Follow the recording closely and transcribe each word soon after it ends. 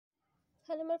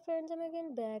Hello, my friends. I'm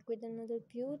again back with another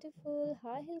beautiful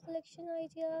high heel collection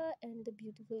idea and the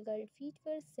beautiful guided feet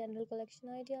wear sandal collection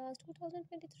ideas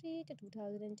 2023 to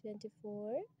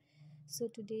 2024. So,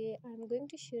 today I'm going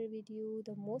to share with you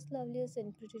the most loveliest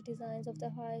and pretty designs of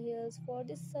the high heels for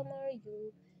this summer.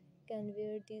 You can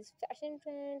wear these fashion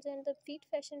trends and the feet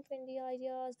fashion trendy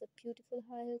ideas, the beautiful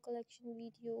high heel collection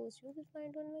videos you will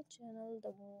find on my channel,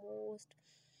 the most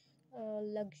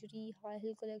luxury high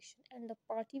heel collection and the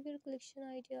party wear collection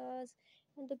ideas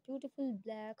and the beautiful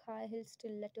black high heel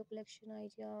stiletto collection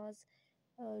ideas,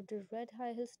 the red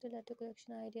high heel stiletto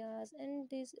collection ideas. And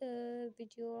this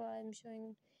video I'm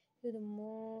showing you the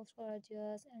most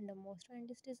gorgeous and the most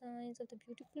trendiest designs of the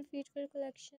beautiful feet-wear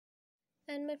collection.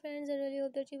 And my friends, I really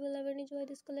hope that you will ever enjoy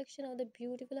this collection of the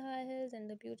beautiful high heels and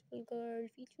the beautiful girl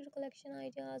feature collection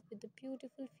ideas with the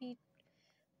beautiful feet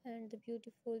and the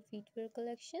beautiful feet-wear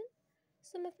collection.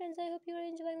 So my friends, I hope you are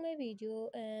enjoying my video,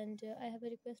 and I have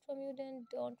a request from you. Then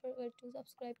don't forget to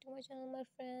subscribe to my channel, my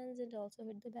friends, and also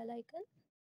hit the bell icon.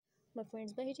 My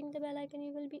friends, by hitting the bell icon, you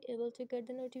will be able to get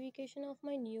the notification of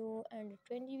my new and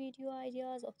trendy video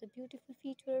ideas of the beautiful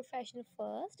feature fashion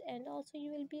first, and also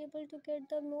you will be able to get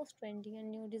the most trendy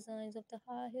and new designs of the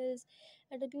high heels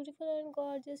and the beautiful and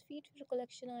gorgeous feature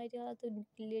collection ideas, the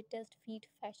latest feet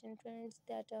fashion trends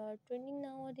that are trending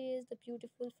nowadays, the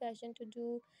beautiful fashion to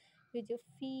do with your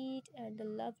feet and the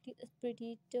lovely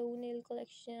pretty toenail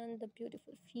collection, the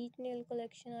beautiful feet nail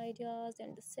collection ideas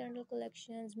and the sandal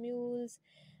collections, mules,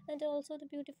 and also the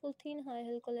beautiful thin high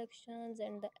heel collections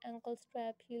and the ankle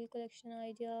strap heel collection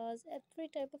ideas. Every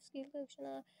type of heel collection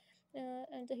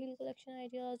and the heel collection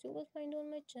ideas you will find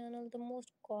on my channel. The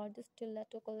most gorgeous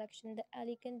stiletto collection, the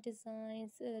elegant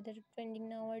designs that are trending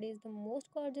nowadays, the most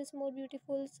gorgeous, more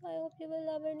beautiful. So I hope you will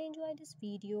love and enjoy this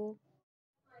video.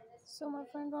 So my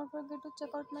friend, don't forget to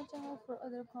check out my channel for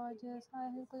other gorgeous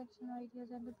high heel collection ideas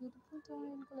and the beautiful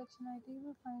toenail collection ideas you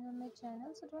will find on my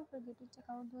channel. So don't forget to check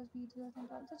out those videos and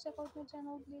also check out my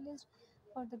channel playlist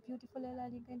for the beautiful and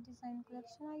elegant design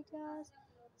collection ideas.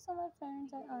 So my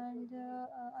friends, I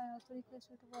also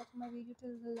request you to watch my video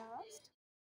till the last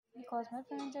because my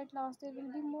friends, at last there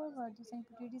will be more gorgeous and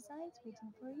pretty designs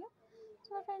waiting for you.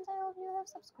 So my friends, I hope you have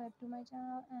subscribed to my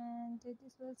channel and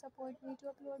this will support me to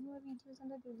upload more videos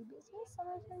on a daily basis. So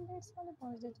my friends, that's all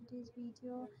about today's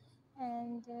video,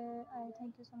 and I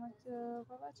thank you so much for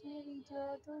watching the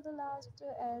video till the last,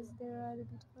 as there are the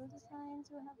beautiful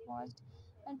designs you have watched.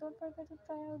 And don't forget to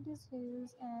try out these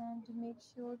heels and make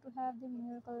sure to have them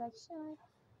in your collection.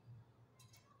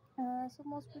 So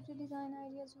most pretty design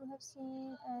ideas you have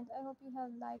seen, and I hope you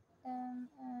have liked them.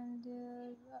 And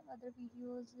other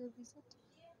videos, visit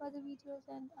other videos,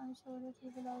 and I'm sure that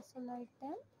you will also like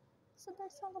them. So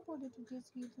that's all about it today's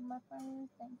video, my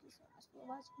friends. Thank you so much for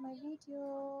watching my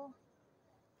video.